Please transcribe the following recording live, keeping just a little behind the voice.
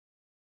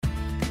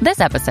This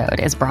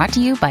episode is brought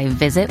to you by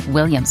Visit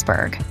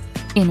Williamsburg.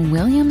 In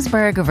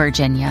Williamsburg,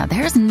 Virginia,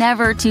 there's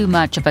never too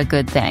much of a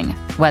good thing.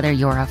 Whether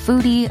you're a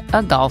foodie,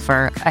 a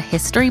golfer, a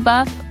history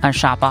buff, a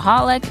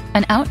shopaholic,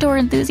 an outdoor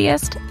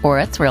enthusiast, or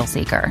a thrill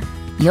seeker,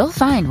 you'll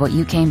find what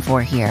you came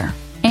for here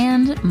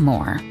and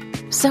more.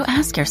 So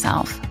ask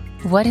yourself,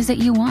 what is it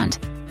you want?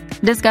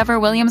 Discover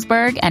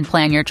Williamsburg and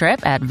plan your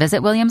trip at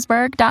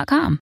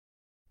visitwilliamsburg.com.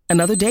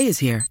 Another day is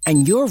here,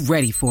 and you're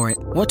ready for it.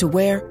 What to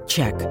wear?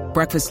 Check.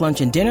 Breakfast, lunch,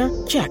 and dinner?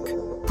 Check.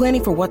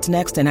 Planning for what's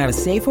next and how to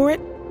save for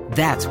it?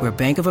 That's where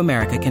Bank of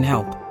America can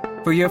help.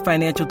 For your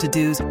financial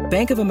to-dos,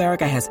 Bank of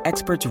America has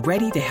experts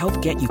ready to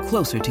help get you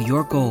closer to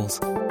your goals.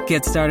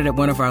 Get started at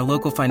one of our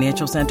local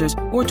financial centers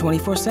or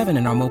 24/7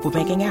 in our mobile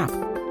banking app.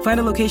 Find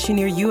a location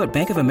near you at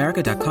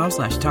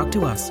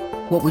bankofamerica.com/talktous.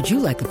 What would you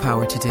like the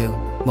power to do?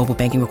 Mobile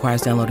banking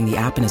requires downloading the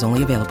app and is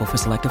only available for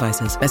select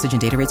devices. Message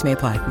and data rates may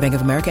apply. Bank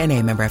of America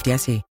N.A., member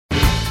FDIC.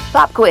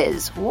 Pop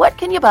quiz. What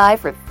can you buy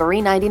for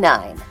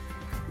 $3.99?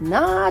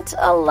 Not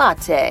a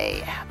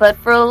latte, but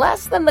for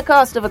less than the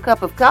cost of a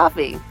cup of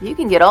coffee, you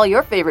can get all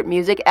your favorite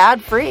music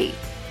ad-free.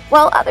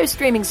 While other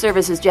streaming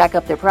services jack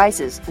up their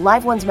prices,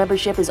 Live One's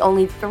membership is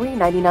only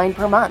 $3.99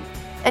 per month,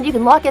 and you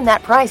can lock in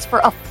that price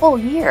for a full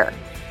year.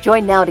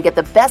 Join now to get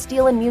the best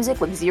deal in music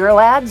with 0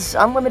 ads,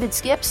 unlimited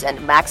skips, and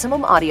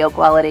maximum audio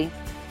quality.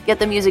 Get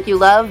the music you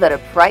love at a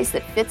price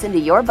that fits into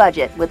your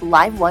budget with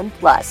Live One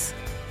Plus.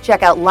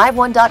 Check out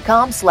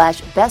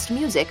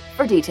liveone.com/bestmusic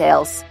for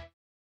details.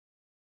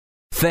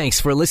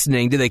 Thanks for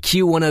listening to the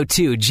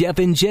Q102 Jeff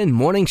and Jen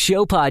Morning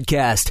Show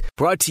podcast,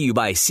 brought to you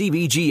by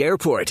CBG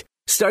Airport.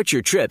 Start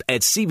your trip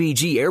at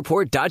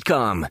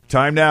CBGAirport.com.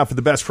 Time now for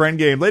the best friend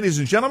game. Ladies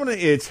and gentlemen,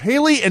 it's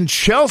Haley and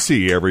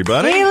Chelsea,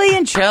 everybody. Haley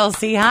and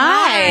Chelsea,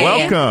 hi.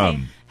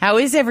 Welcome. How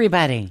is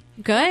everybody?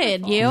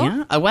 Good.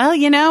 You? Yeah.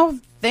 Well,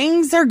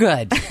 things are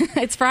good.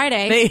 It's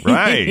Friday.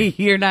 Right.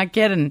 You're not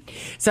kidding.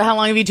 So how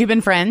long have you two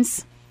been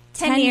friends?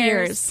 10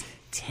 years.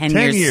 10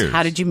 years.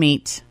 How did you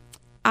meet?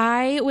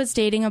 I was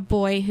dating a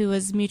boy who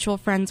was mutual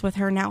friends with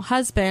her now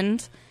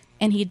husband,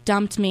 and he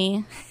dumped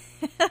me.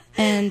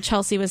 And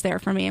Chelsea was there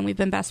for me, and we've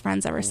been best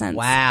friends ever since.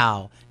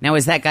 Wow. Now,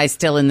 is that guy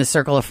still in the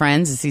circle of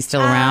friends? Is he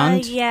still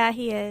around? Yeah,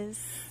 he is.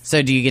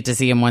 So do you get to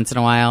see him once in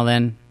a while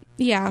then?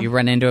 Yeah. You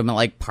run into him at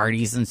like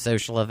parties and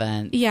social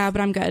events? Yeah, but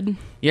I'm good.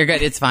 You're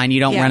good. It's fine. You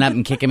don't run up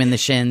and kick him in the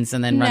shins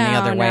and then run the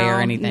other way or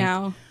anything?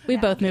 No. We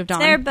both moved on.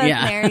 They're both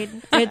married.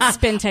 It's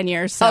been 10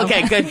 years. So.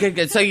 Okay,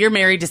 good. So you're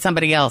married to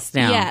somebody else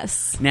now?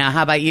 Yes. Now,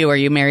 how about you? Are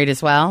you married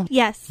as well?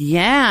 Yes.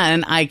 Yeah,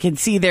 and I can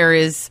see there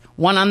is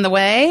one on the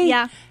way.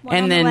 Yeah,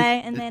 one on the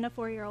way, and then a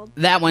 4-year-old.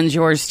 That one's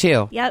yours,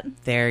 too? Yep.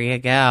 There you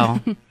go.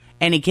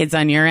 Any kids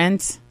on your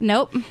end?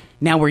 Nope.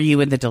 Now, were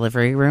you in the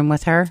delivery room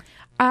with her?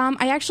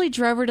 I actually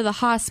drove her to the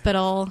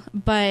hospital,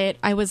 but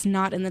I was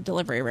not in the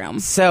delivery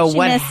room. So She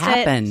what missed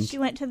happened? It. She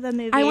went to the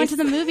movies. I went to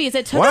the movies.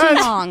 It took too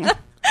long.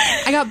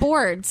 I got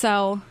bored,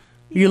 so...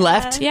 You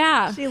left?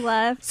 Yeah. She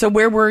left. So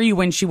where were you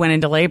when she went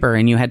into labor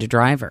and you had to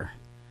drive her?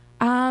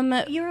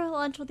 You were at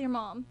lunch with your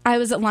mom. I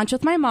was at lunch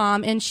with my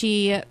mom, and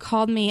she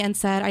called me and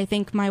said, I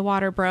think my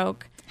water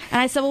broke. And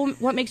I said, well,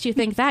 what makes you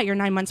think that? You're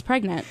 9 months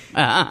pregnant.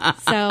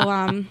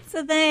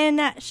 So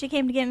then she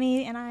came to get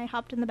me, and I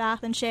hopped in the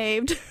bath and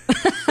shaved.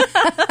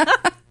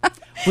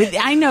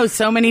 I know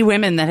so many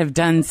women that have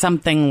done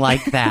something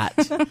like that.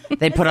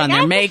 They put on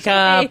their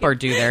makeup or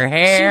do their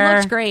hair. She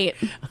looks great.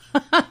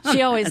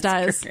 She always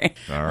does.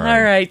 All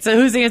right. So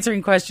who's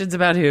answering questions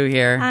about who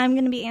here? I'm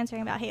going to be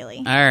answering about Haley.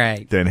 All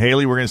right. Then,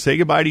 Haley, we're going to say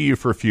goodbye to you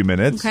for a few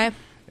minutes. Okay.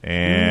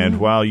 And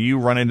while you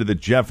run into the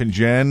Jeff and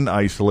Jen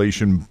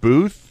isolation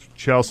booth,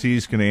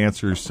 Chelsea's going to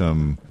answer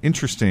some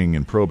interesting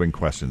and probing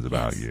questions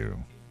about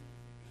you.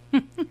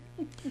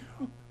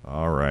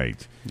 All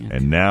right.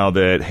 And now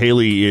that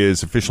Haley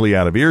is officially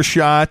out of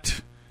earshot,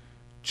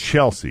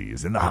 Chelsea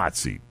is in the hot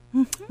seat.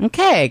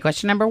 Okay.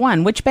 Question number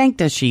 1. Which bank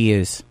does she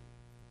use?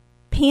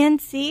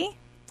 PNC.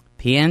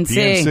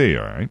 PNC.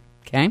 All right.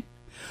 Okay.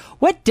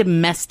 What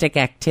domestic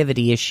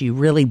activity is she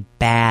really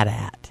bad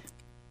at?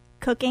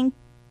 Cooking.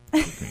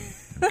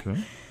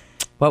 Okay.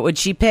 What would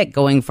she pick?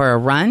 Going for a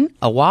run,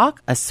 a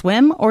walk, a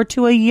swim, or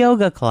to a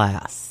yoga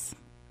class?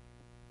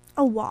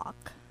 A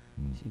walk.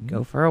 She'd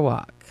go for a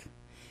walk.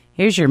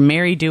 Here's your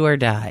Mary Do or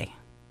Die.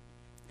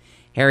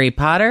 Harry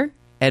Potter,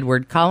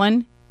 Edward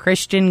Cullen,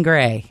 Christian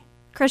Grey.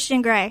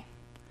 Christian Grey.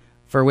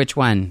 For which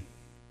one?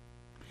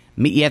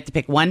 You have to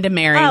pick one to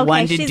marry, okay.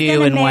 one to She's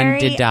do, and one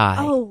to die.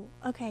 Oh,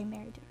 okay.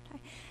 Marry, do, or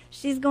die.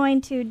 She's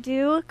going to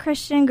do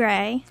Christian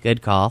Grey.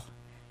 Good call.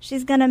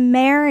 She's going to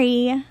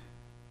marry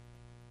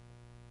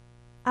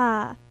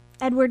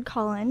Edward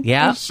Cullen.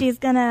 Yeah. And she's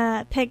going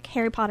to pick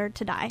Harry Potter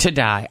to die. To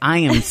die. I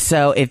am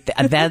so...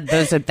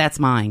 that's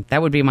mine.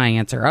 That would be my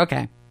answer.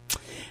 Okay.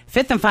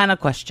 5th and final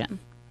question.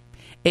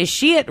 Is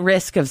she at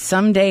risk of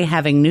someday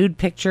having nude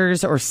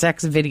pictures or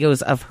sex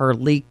videos of her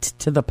leaked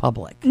to the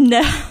public?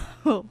 No.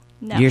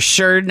 No. You're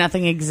sure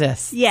nothing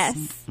exists?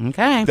 Yes.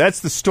 Okay.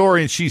 That's the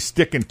story, and she's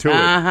sticking to it.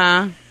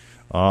 Uh-huh.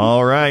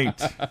 All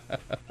right.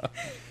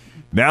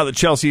 Now that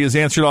Chelsea has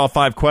answered all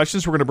 5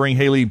 questions, we're going to bring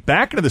Haley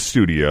back into the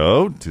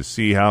studio to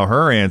see how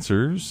her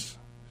answers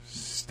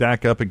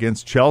stack up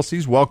against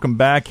Chelsea's. Welcome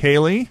back,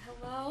 Haley.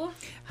 Hello.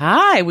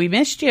 Hi, we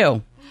missed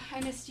you.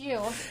 I missed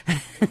you.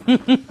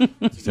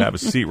 Just have a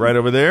seat right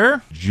over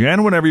there.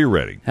 Jen, whenever you're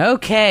ready.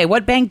 Okay,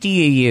 what bank do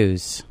you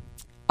use?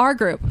 Our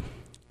group.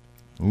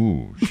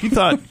 Ooh, she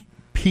thought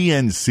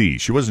PNC.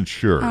 She wasn't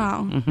sure.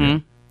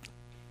 Oh.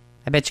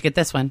 I bet you get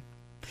this one.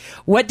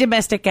 What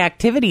domestic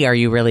activity are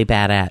you really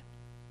bad at?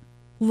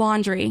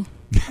 Laundry.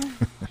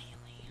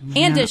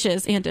 And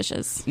dishes. And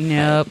dishes.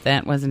 Nope,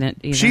 that wasn't it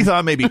either. She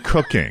thought maybe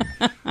cooking.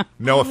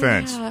 No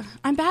offense. Yeah,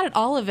 I'm bad at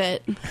all of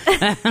it.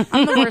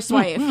 I'm the worst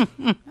wife.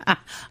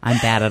 I'm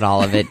bad at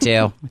all of it,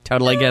 too.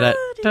 Totally get it.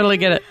 Totally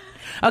get it.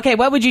 Okay,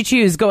 what would you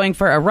choose? Going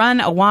for a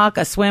run, a walk,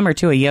 a swim, or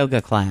to a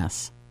yoga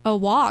class? A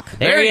walk.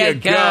 There you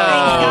go.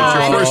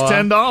 It's your first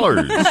 $10.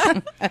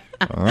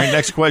 All right,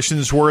 next question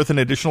is worth an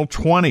additional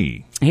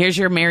 $20. Here's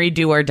your marry,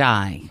 do, or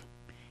die.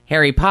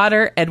 Harry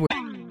Potter, Edward...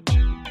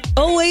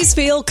 Always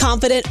feel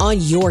confident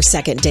on your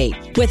second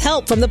date. With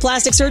help from the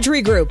Plastic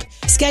Surgery Group.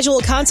 Schedule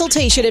a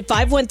consultation at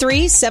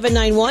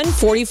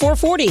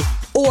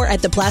 513-791-4440 or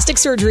at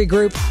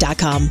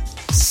theplasticsurgerygroup.com.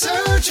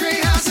 Surgery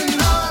has an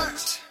art.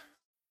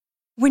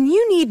 When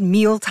you need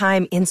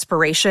mealtime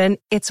inspiration,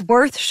 it's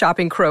worth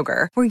shopping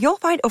Kroger, where you'll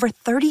find over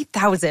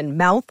 30,000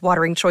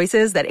 mouth-watering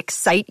choices that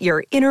excite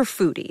your inner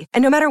foodie.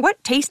 And no matter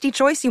what tasty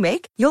choice you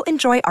make, you'll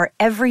enjoy our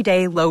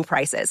everyday low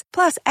prices,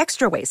 plus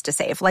extra ways to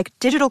save, like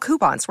digital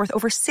coupons worth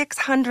over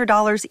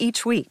 $600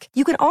 each week.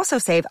 You can also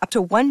save up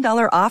to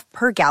 $1 off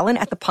per gallon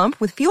at the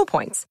pump with fuel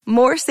points.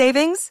 More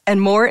savings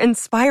and more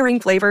inspiring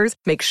flavors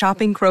make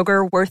shopping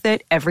Kroger worth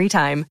it every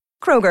time.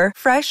 Kroger,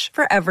 fresh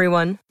for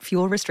everyone.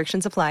 Fuel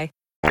restrictions apply.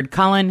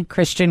 Cullen,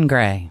 Christian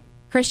Grey.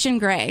 Christian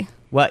Grey.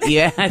 What?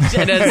 Yeah. She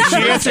answered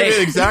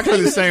it exactly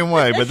the same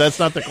way, but that's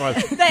not the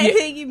question. I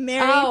think you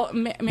marry. Oh,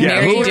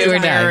 Marry, who do, or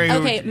is die. Mary?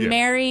 Okay, Yeah.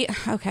 marry.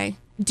 Okay.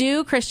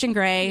 Do Christian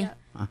Grey.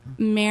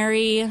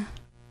 Marry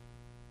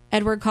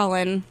Edward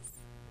Cullen.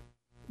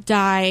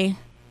 Die.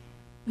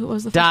 Who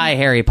was the first Die, one?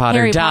 Harry Potter.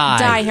 Harry die.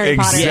 Die, Harry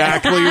Potter.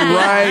 Exactly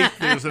right.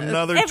 There's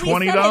another If we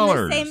said it in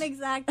 $20. the same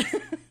exact.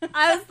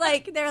 I was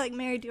like, they were like,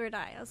 marry, do or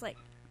die. I was like,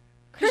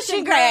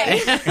 Christian Grey.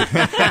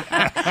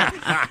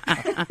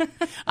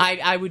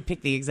 I would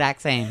pick the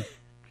exact same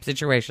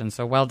situation,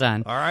 so well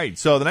done. All right,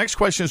 so the next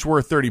question is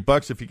worth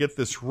 $30. If you get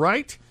this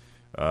right,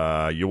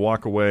 you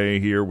walk away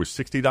here with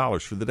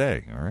 $60 for the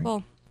day. All right.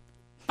 Well,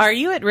 Are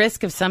you at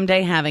risk of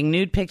someday having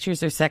nude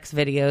pictures or sex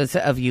videos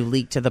of you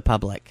leaked to the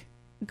public?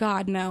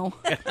 God, no.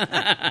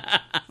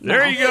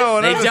 There you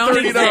go. They Another don't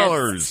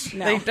 $30. exist.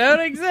 They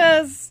don't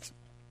exist.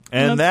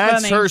 And That's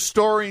that's funny. her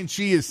story, and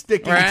she is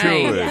sticking Right. to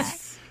it.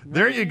 Yes.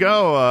 There you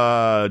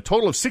go.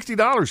 Total of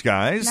 $60,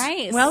 guys.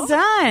 Nice. Well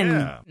done.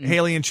 Yeah.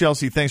 Haley and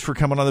Chelsea, thanks for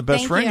coming on the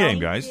Best Thank Friend you. Game,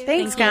 guys.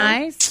 Thanks,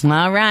 guys.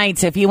 All right.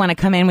 So if you want to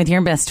come in with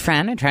your best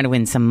friend and try to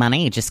win some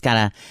money, you just got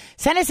to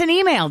send us an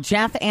email,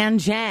 Jeff and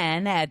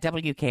Jen at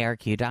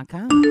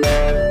WKRQ.com.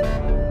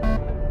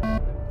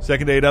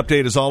 Second date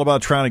update is all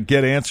about trying to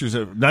get answers,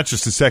 not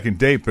just a second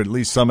date, but at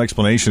least some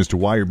explanation as to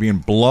why you're being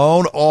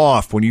blown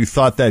off when you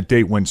thought that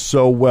date went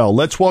so well.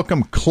 Let's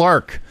welcome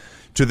Clark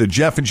to the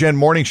Jeff and Jen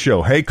Morning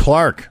Show. Hey,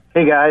 Clark.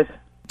 Hey, guys.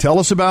 Tell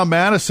us about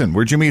Madison.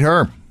 Where'd you meet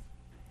her?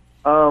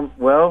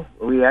 Well,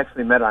 we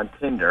actually met on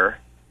Tinder,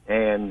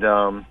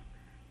 and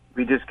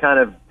we just kind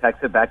of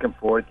texted back and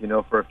forth,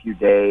 for a few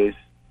days.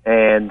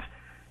 And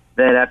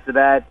then after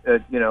that,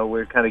 we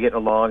were kind of getting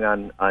along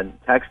on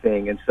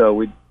texting, and so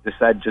we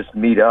decided to just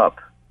meet up.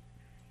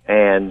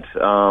 And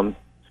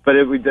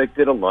we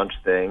did a lunch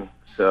thing,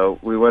 so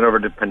we went over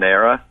to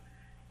Panera.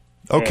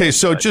 Okay, And,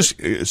 so just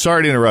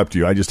sorry to interrupt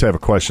you. I just have a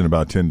question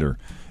about Tinder.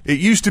 It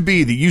used to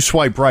be that you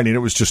swipe right and it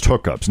was just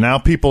hookups. Now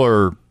people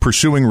are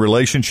pursuing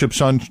relationships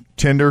on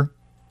Tinder.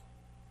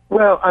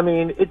 Well, I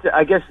mean,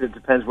 I guess it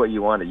depends what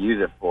you want to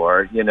use it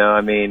for.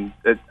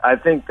 I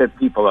think that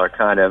people are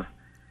kind of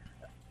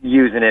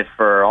using it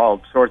for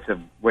all sorts of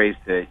ways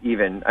to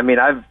even. I mean,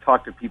 I've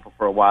talked to people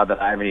for a while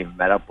that I haven't even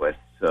met up with.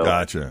 So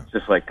Gotcha. It's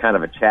just like kind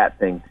of a chat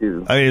thing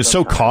too. I mean, it's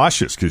so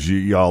cautious because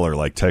y'all are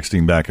like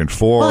texting back and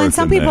forth. Well, and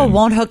some people then-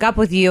 won't hook up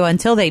with you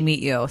until they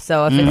meet you.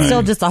 So if it's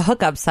still just a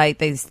hookup site,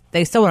 they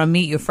still want to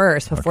meet you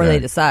first before Okay. they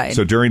decide.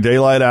 So during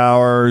daylight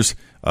hours,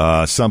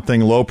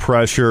 something low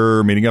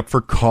pressure, meeting up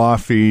for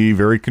coffee,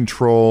 very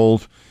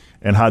controlled.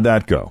 And how'd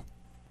that go?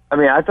 I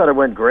mean, I thought it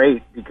went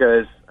great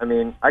because, I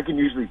mean, I can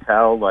usually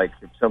tell, like,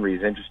 if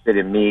somebody's interested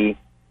in me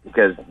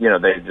because,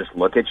 they just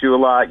look at you a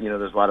lot.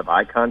 There's a lot of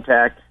eye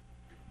contact.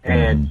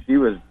 And she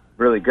was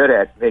really good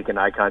at making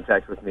eye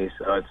contact with me.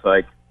 So it's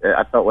like,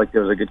 I felt like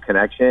there was a good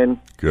connection.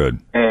 Good.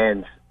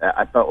 And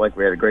I felt like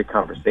we had a great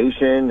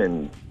conversation.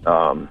 And,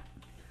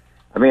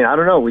 I mean, I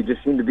don't know. We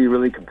just seemed to be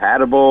really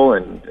compatible.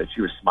 And she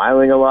was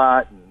smiling a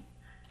lot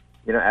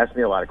and, asked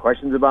me a lot of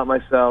questions about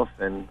myself.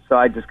 And so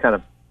I just kind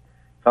of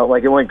felt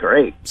like it went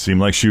great.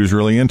 Seemed like she was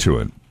really into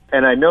it.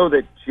 And I know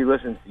that she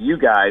listens to you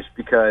guys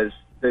because,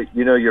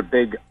 your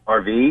big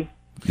RV.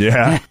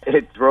 Yeah.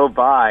 It drove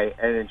by,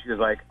 and then she was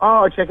like,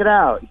 "Oh, check it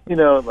out!"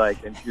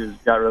 And she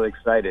got really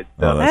excited.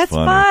 So. Oh, that's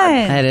fun.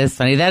 That is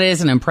funny. That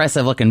is an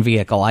impressive looking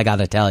vehicle, I got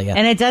to tell you.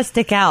 And it does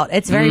stick out.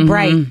 It's very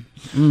bright.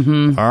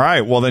 Mm-hmm. All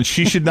right. Well, then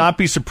she should not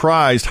be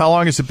surprised. How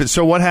long has it been?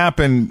 So what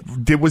happened?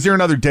 Was there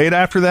another date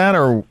after that,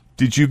 or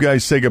did you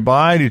guys say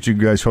goodbye? Did you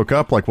guys hook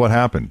up? Like, what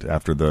happened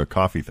after the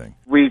coffee thing?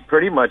 We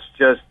pretty much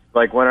just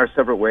went our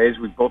separate ways.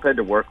 We both had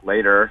to work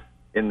later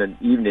in the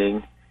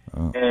evening,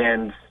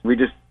 and we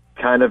just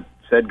kind of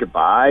said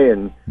goodbye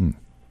and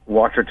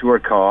walked her to her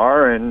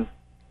car, and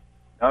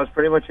that was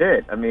pretty much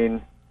it. I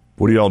mean,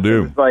 what do y'all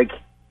do? It was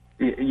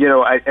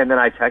and then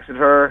I texted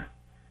her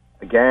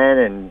again,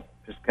 and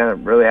just kind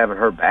of really haven't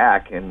heard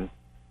back. And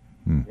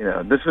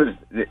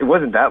it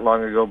wasn't that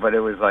long ago, but it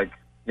was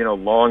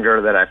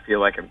longer that I feel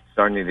like I'm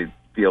starting to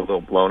be a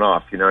little blown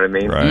off. You know what I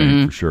mean?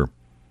 Right, for sure.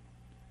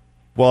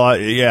 Well,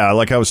 yeah,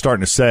 like I was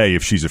starting to say,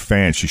 if she's a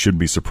fan, she shouldn't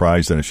be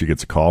surprised then if she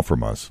gets a call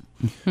from us.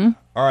 Mm-hmm.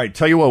 All right,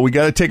 tell you what, we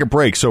got to take a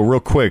break. So real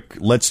quick,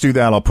 let's do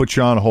that. I'll put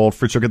you on hold.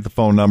 Fritz will get the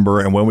phone number,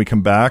 and when we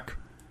come back,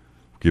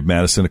 give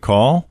Madison a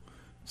call,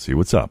 see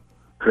what's up.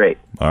 Great.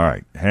 All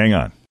right, hang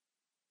on.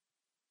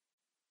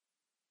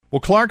 Well,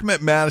 Clark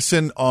met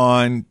Madison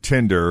on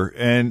Tinder,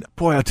 and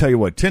boy, I'll tell you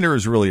what, Tinder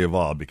has really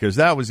evolved because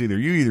that was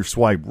either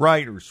swipe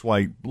right or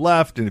swipe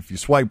left, and if you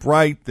swipe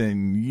right,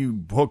 then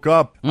you hook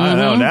up. I don't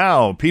know,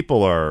 now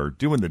people are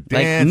doing the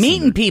dance,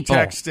 meeting people,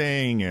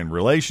 texting, and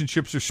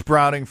relationships are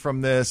sprouting from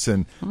this,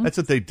 and that's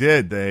what they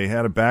did. They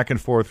had a back and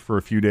forth for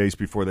a few days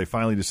before they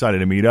finally decided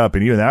to meet up,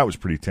 and even that was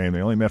pretty tame.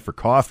 They only met for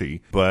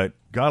coffee, but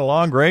got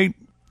along great.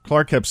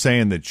 Clark kept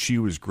saying that she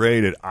was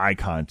great at eye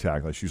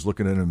contact. Like she was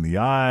looking at him in the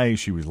eye.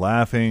 She was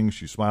laughing.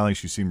 She was smiling.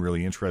 She seemed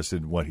really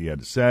interested in what he had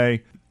to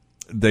say.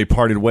 They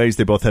parted ways.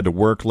 They both had to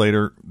work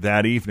later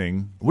that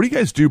evening. What do you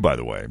guys do, by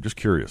the way? I'm just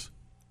curious.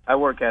 I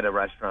work at a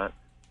restaurant.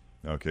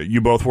 Okay. You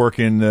both work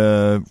in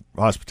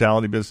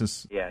hospitality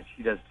business? Yeah,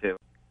 she does too.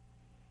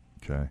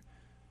 Okay.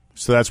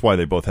 So that's why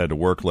they both had to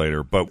work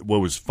later. But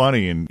what was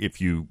funny, and if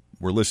you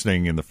were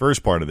listening in the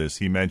first part of this,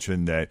 he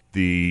mentioned that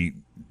the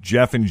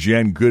Jeff and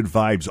Jen Good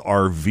Vibes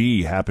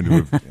RV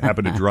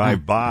happened to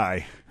drive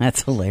by.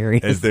 That's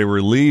hilarious. As they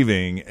were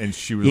leaving, and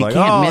she was like,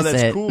 can't "Oh, miss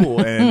that's it." cool."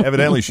 And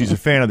evidently, she's a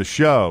fan of the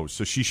show,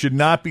 so she should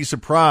not be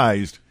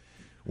surprised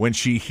when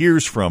she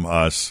hears from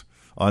us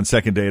on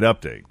Second Date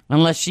Update.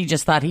 Unless she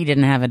just thought he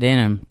didn't have it in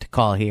him to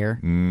call here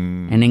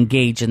and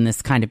engage in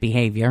this kind of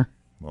behavior.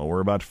 Well,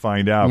 we're about to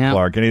find out, Yep.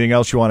 Clark. Anything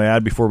else you want to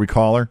add before we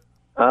call her?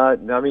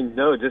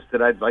 No, just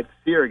that I'd like to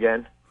see her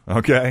again.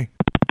 Okay.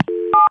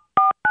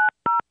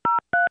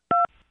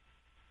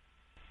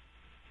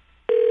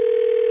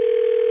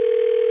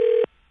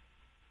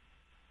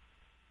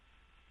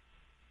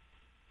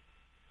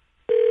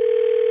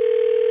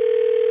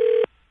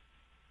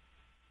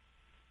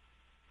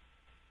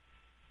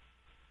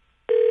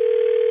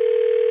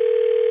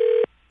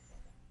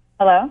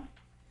 Hello?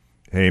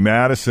 Hey,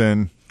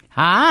 Madison.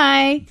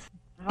 Hi.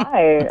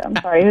 Hi. I'm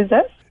sorry, who's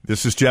this?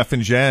 This is Jeff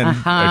and Jen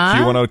at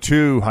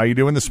Q102. How you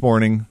doing this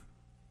morning?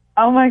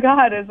 Oh, my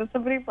God. Is this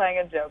somebody playing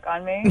a joke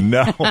on me?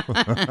 No.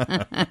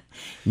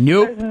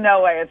 Nope. There's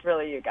no way it's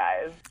really you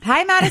guys.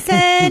 Hi,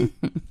 Madison.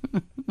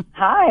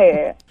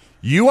 Hi.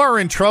 You are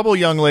in trouble,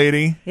 young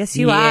lady. Yes,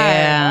 you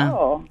Yeah. are.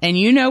 Oh. And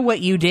you know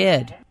what you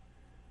did.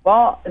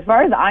 Well, as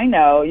far as I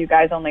know, you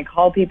guys only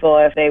call people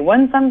if they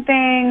won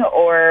something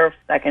or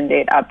second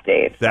date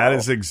updates. That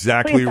is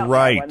exactly Please tell me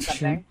I won right.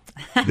 something.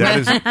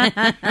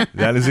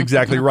 That is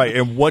exactly right.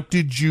 And what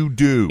did you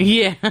do?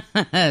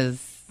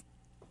 Yes.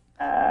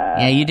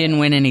 Yeah, you didn't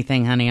win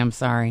anything, honey. I'm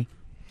sorry.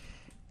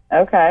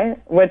 Okay.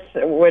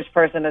 Which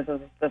person is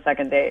the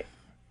second date?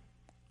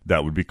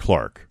 That would be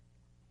Clark.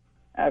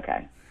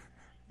 Okay.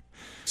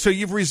 So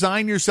you've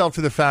resigned yourself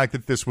to the fact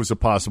that this was a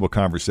possible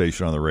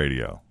conversation on the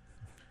radio.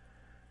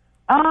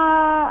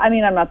 I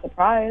mean, I'm not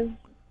surprised.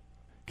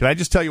 Can I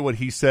just tell you what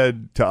he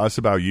said to us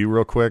about you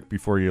real quick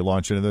before you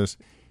launch into this?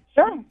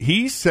 Sure.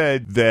 He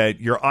said that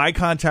your eye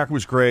contact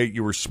was great.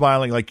 You were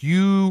smiling. Like,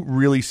 you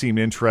really seemed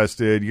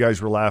interested. You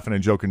guys were laughing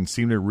and joking and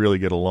seemed to really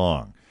get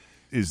along.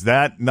 Is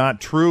that not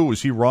true?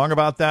 Was he wrong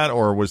about that?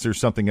 Or was there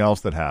something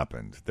else that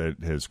happened that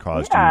has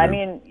caused you Yeah, to... I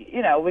mean,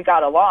 we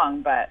got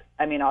along, but,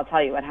 I mean, I'll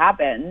tell you what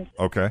happened.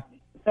 Okay.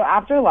 So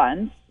after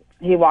lunch,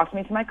 he walked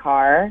me to my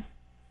car,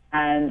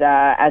 and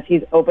as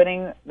he's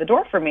opening the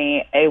door for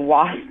me, a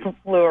wasp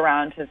flew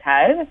around his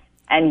head,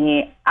 and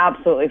he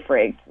absolutely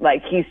freaked.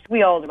 Like, he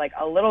squealed like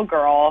a little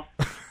girl,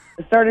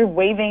 started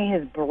waving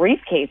his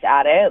briefcase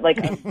at it like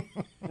a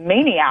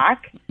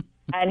maniac,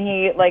 and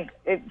he,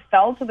 it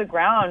fell to the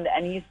ground,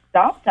 and he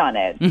stomped on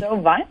it so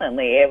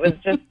violently. It was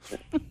just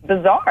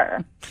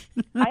bizarre.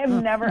 I have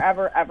never,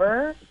 ever,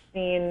 ever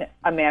seen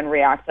a man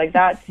react like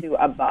that to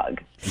a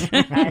bug.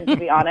 And to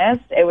be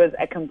honest, it was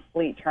a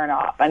complete turn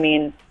off. I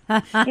mean,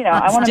 I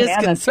want a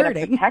man that's going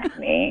to protect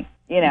me,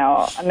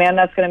 a man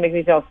that's going to make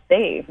me feel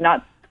safe,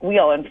 not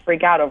squeal and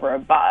freak out over a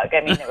bug.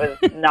 I mean, it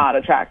was not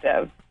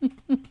attractive.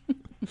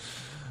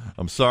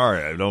 I'm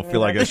sorry. I don't feel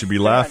like I should be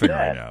laughing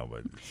right now.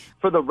 But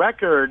For the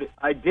record,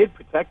 I did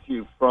protect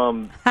you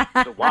from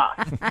the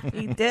wasp.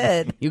 He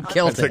did. You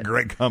killed That's a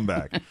great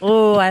comeback.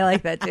 Ooh, I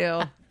like that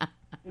too.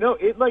 No,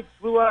 it like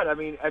flew out. I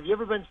mean, have you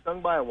ever been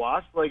stung by a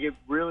wasp? Like, it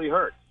really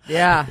hurts.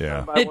 Yeah. I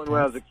was stung by one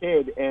when I was a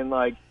kid, and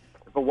like,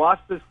 if a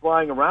wasp is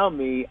flying around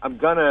me, I'm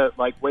gonna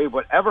like wave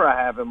whatever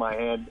I have in my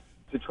hand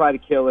to try to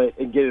kill it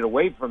and get it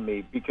away from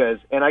me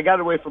and I got it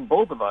away from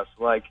both of us.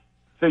 Like,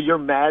 so you're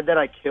mad that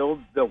I killed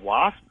the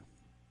wasp?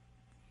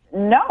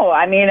 No,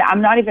 I mean,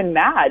 I'm not even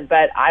mad,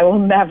 but I will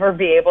never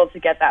be able to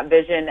get that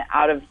vision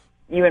out of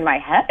you in my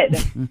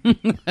head.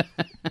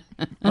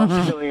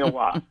 I'm killing a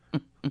wasp.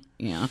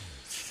 Yeah.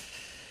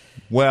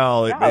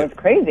 Well, it was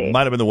crazy.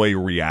 Might have been the way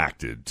you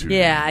reacted to,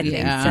 I think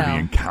to so. the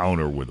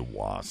encounter with a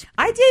wasp.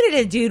 I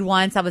dated a dude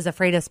once. I was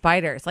afraid of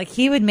spiders. Like,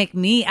 he would make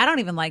me, I don't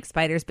even like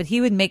spiders, but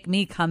he would make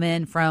me come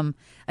in from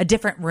a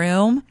different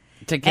room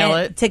to kill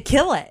it. To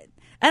kill it.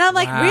 And I'm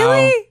like, Wow.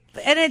 really?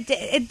 And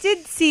it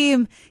did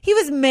seem, he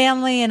was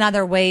manly in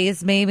other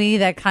ways, maybe,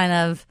 that kind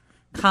of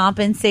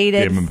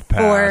compensated Gave him a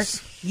pass.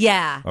 for,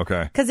 yeah.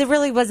 Okay. Because it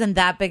really wasn't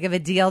that big of a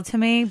deal to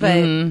me, but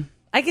Mm-hmm.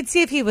 I could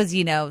see if he was,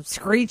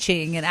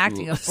 screeching and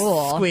acting a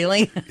fool.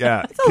 Squealing.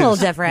 Yeah, It's a little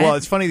different. Well,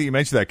 it's funny that you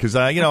mentioned that because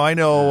I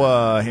know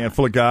a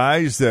handful of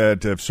guys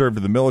that have served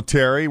in the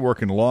military,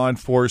 work in law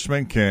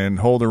enforcement, can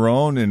hold their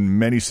own in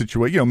many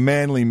situations.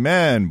 Manly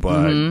men,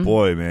 but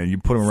boy, man, you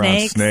put them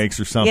around snakes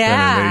or something,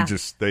 Yeah.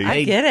 and they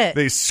I get it.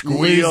 They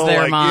squeal, Lose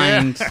their like,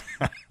 mind.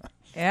 Yeah.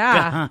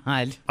 Yeah.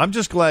 God. I'm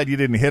just glad you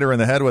didn't hit her in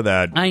the head with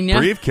that I know.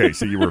 briefcase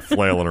that you were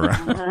flailing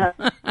around.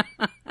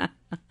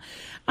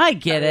 I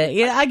get it.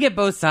 Yeah, I get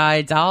both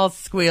sides. I'll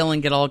squeal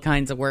and get all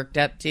kinds of worked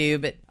up too,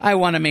 but I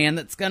want a man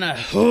that's gonna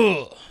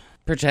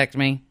protect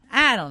me.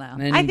 I don't know.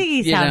 And, I think he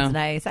you sounds know.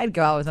 nice. I'd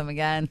go out with him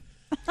again.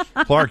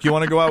 Clark, you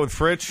want to go out with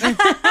Fritch?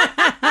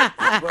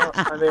 Well,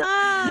 I mean,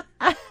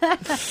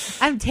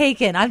 I'm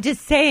taken. I'm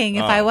just saying,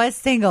 if I was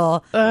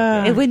single,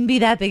 it wouldn't be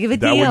that big of a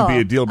That deal. wouldn't be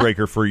a deal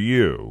breaker for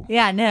you.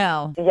 Yeah,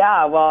 no.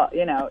 Yeah, well,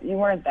 you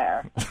weren't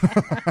there.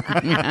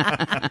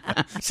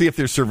 See if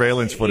there's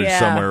surveillance footage Yeah.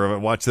 somewhere of it.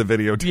 Watch the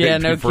videotape Yeah,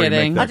 no before you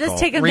kidding. make I'll that just call.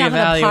 take him down to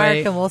the park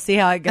Reevaluate. and we'll see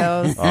how it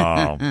goes.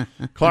 Oh,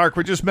 Clark,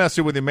 we're just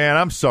messing with you, man.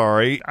 I'm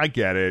sorry. I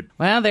get it.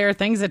 Well, there are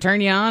things that turn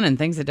you on and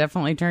things that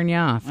definitely turn you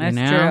off. That's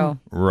you know?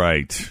 true.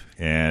 Right.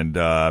 And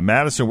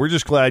Madison, we're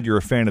just glad you're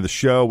a fan of the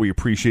show. We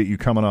appreciate you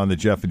coming on the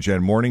Jeff and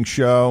Jen Morning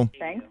Show.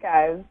 Thanks,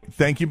 guys.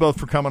 Thank you both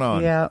for coming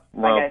on. Yeah.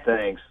 well, Okay.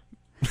 thanks.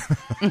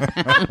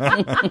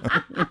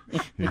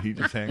 Did he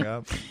just hang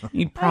up?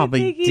 You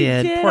probably think he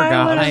did. did. Poor I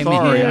guy. would've I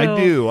Sorry, mean, I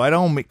do. I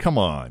don't. Come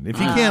on. If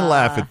you can't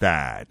laugh at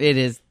that. it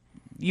is.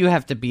 You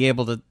have to be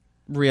able to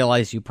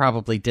realize you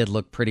probably did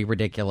look pretty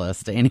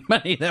ridiculous to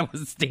anybody that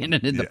was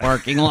standing in the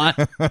parking lot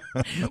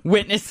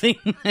witnessing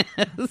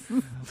this.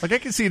 Like, I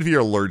can see if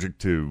you're allergic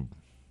to.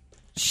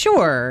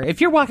 Sure, if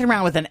you're walking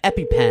around with an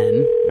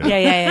EpiPen,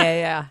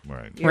 Yeah.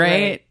 Right.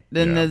 right?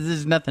 Then Yeah.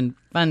 there's nothing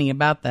funny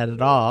about that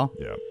at all.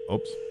 Yeah.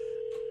 Oops.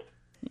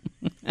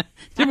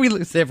 Did we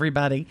lose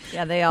everybody?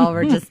 Yeah, they all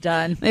were just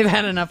done. They've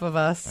had enough of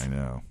us. I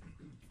know.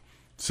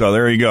 So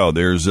there you go.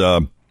 There's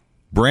a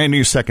brand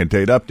new second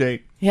date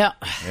update. Yeah.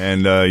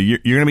 And you're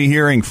going to be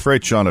hearing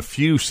Fritch on a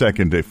few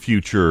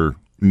future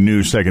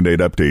new second date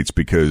updates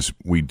because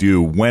we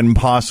do, when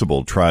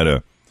possible, try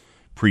to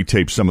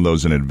pre-tape some of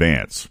those in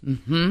advance.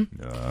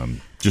 Mm-hmm.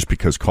 Just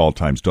because call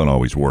times don't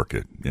always work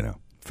at,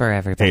 For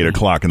everybody. 8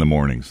 o'clock in the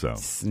morning. So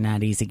It's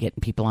not easy getting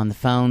people on the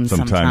phone.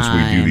 sometimes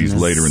we do these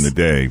later in the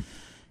day.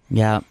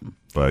 Yeah.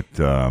 But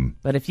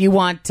But if you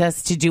want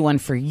us to do one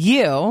for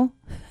you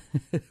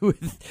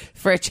with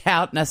Fritch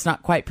out and us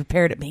not quite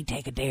prepared, it may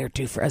take a day or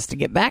two for us to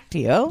get back to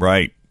you.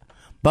 right.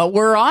 But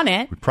we're on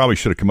it. We probably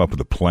should have come up with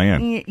a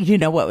plan. You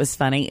know what was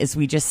funny is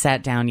we just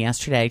sat down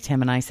yesterday.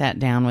 Tim and I sat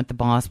down with the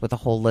boss with a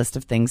whole list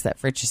of things that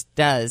Fritch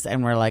does.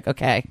 And we're like,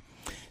 okay,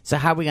 so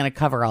how are we going to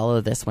cover all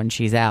of this when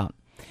she's out?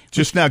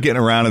 Just now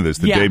getting around to this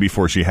the Yeah. day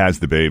before she has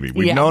the baby.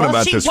 We've Yeah. known Well,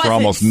 about she this for wasn't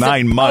almost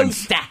 9 months.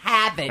 supposed to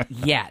have it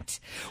yet.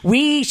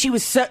 She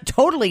was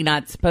totally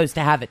not supposed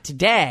to have it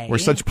today. We're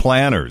such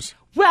planners.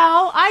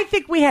 Well, I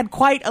think we had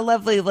quite a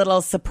lovely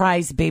little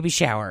surprise baby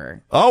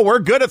shower. Oh, we're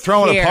good at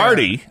throwing here. a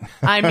party.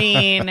 I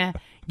mean,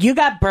 you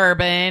got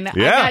bourbon,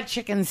 Yeah. I got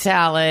chicken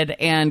salad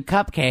and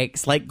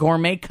cupcakes, like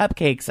gourmet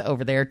cupcakes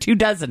over there,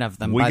 24 of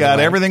them. We by the got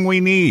way. everything we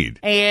need.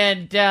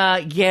 And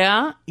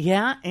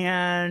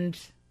and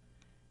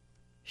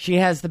she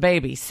has the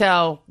baby.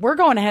 So we're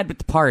going ahead with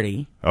the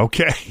party.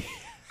 Okay.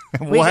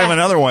 We'll have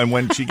another one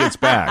when she gets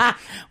back.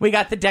 We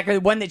got the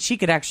one that she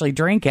could actually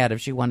drink at if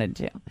she wanted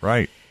to.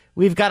 Right.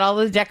 We've got all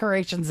the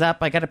decorations up.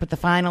 I got to put the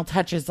final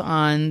touches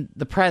on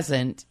the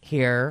present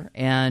here,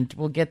 and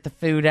we'll get the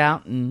food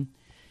out and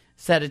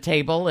set a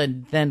table,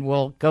 and then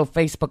we'll go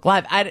Facebook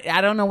Live.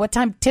 I don't know what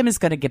time Tim is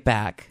going to get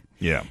back.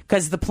 Yeah.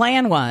 Because the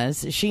plan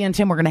was she and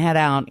Tim were going to head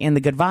out in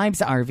the Good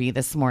Vibes RV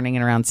this morning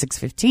at around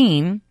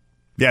 6:15.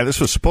 Yeah,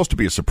 this was supposed to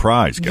be a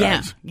surprise,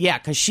 guys. Yeah,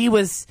 because she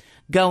was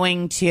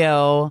going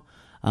to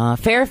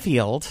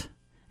Fairfield,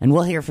 and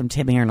we'll hear from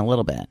Tim here in a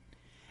little bit.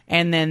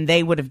 And then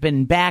they would have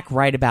been back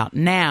right about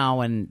now,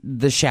 and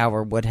the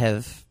shower would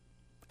have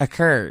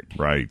occurred.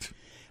 Right.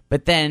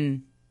 But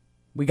then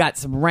we got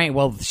some rain.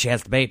 Well, she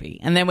has the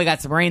baby. And then we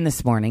got some rain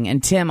this morning.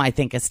 And Tim, I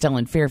think, is still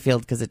in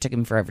Fairfield because it took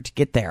him forever to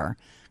get there.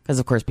 Because,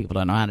 of course, people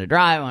don't know how to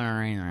drive when it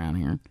rains around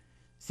here.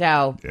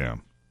 So, yeah.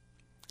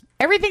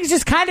 Everything's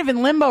just kind of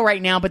in limbo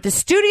right now, but the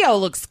studio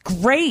looks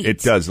great. It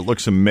does. It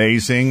looks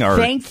amazing.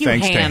 Thanks to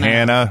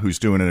Hannah, who's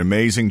doing an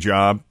amazing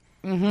job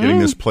getting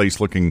this place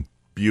looking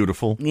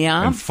beautiful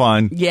and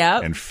fun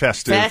and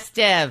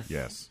festive.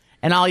 Yes.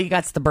 And all you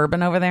got's the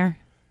bourbon over there?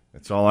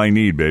 That's all I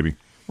need, baby.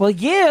 Well,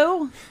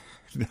 you...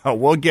 No,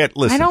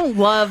 listen. I don't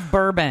love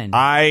bourbon.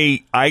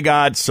 I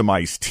got some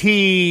iced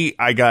tea.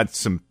 I got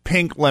some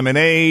pink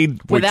lemonade.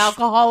 With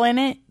alcohol in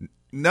it?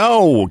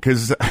 No,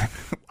 because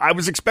I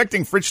was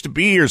expecting Fritch to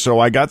be here, so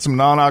I got some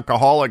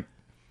non-alcoholic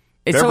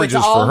beverages so it's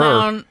all for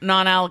her.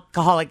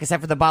 Non-alcoholic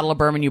except for the bottle of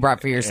bourbon you brought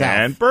for yourself.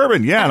 And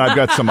bourbon, yeah. And I've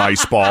got some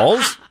ice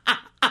balls.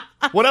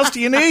 What else do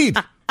you need?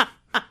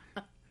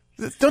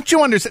 Don't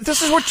you understand?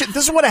 This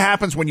is what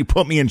happens when you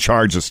put me in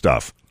charge of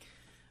stuff.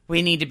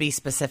 We need to be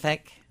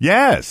specific.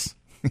 Yes.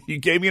 You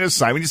gave me an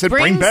assignment. You said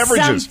bring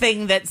beverages.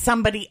 Something that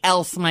somebody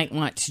else might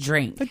want to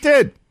drink. I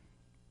did.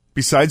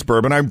 Besides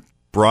bourbon, I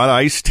brought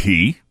iced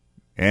tea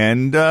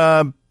and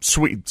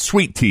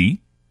sweet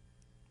tea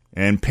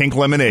and pink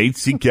lemonade.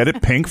 See, get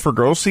it, pink for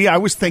girls. See, I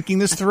was thinking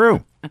this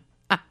through.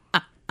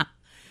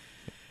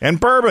 And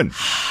bourbon.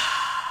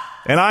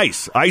 And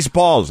ice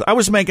balls. I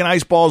was making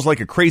ice balls like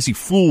a crazy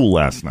fool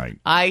last night.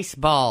 Ice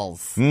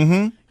balls.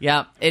 Mm-hmm.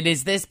 Yep. And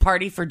is this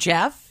party for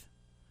Jeff?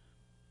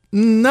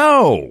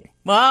 No.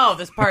 Whoa,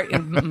 this party.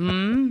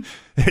 Mm-hmm.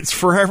 It's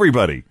for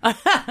everybody.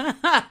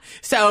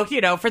 So,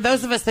 for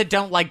those of us that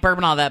don't like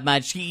bourbon all that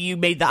much, you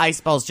made the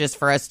ice balls just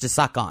for us to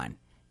suck on.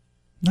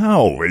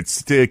 No,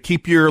 it's to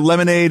keep your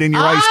lemonade and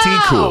your iced tea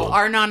cool.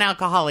 Our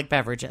non-alcoholic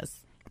beverages.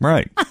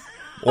 Right.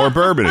 Or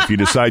bourbon if you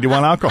decide you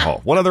want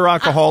alcohol. What other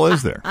alcohol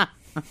is there?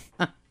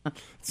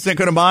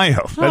 Cinco de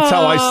Mayo. That's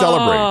how I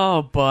celebrate.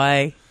 Oh,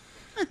 boy.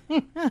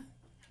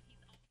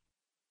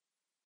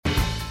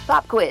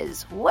 Pop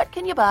quiz. What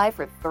can you buy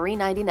for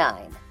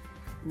 $3.99?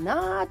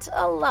 Not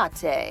a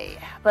latte,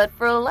 but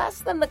for less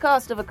than the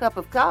cost of a cup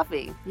of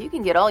coffee, you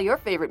can get all your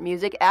favorite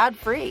music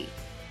ad-free.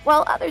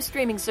 While other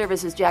streaming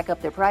services jack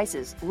up their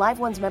prices, Live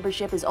One's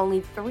membership is only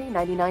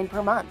 $3.99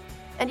 per month,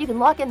 and you can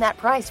lock in that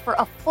price for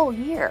a full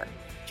year.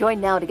 Join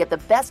now to get the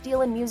best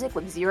deal in music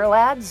with 0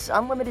 ads,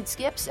 unlimited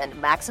skips, and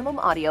maximum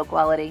audio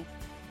quality.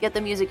 Get the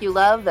music you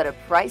love at a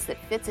price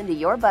that fits into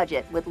your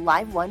budget with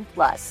Live One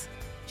Plus.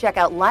 Check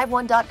out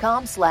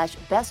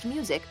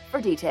liveone.com/bestmusic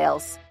for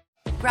details.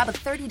 Grab a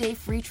 30-day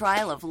free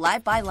trial of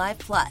Live by Live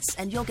Plus,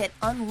 and you'll get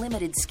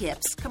unlimited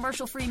skips,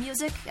 commercial-free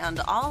music, and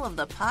all of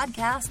the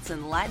podcasts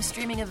and live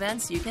streaming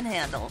events you can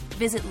handle.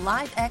 Visit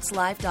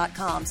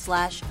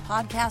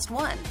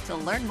livexlive.com/podcast1 to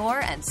learn more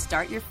and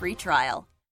start your free trial.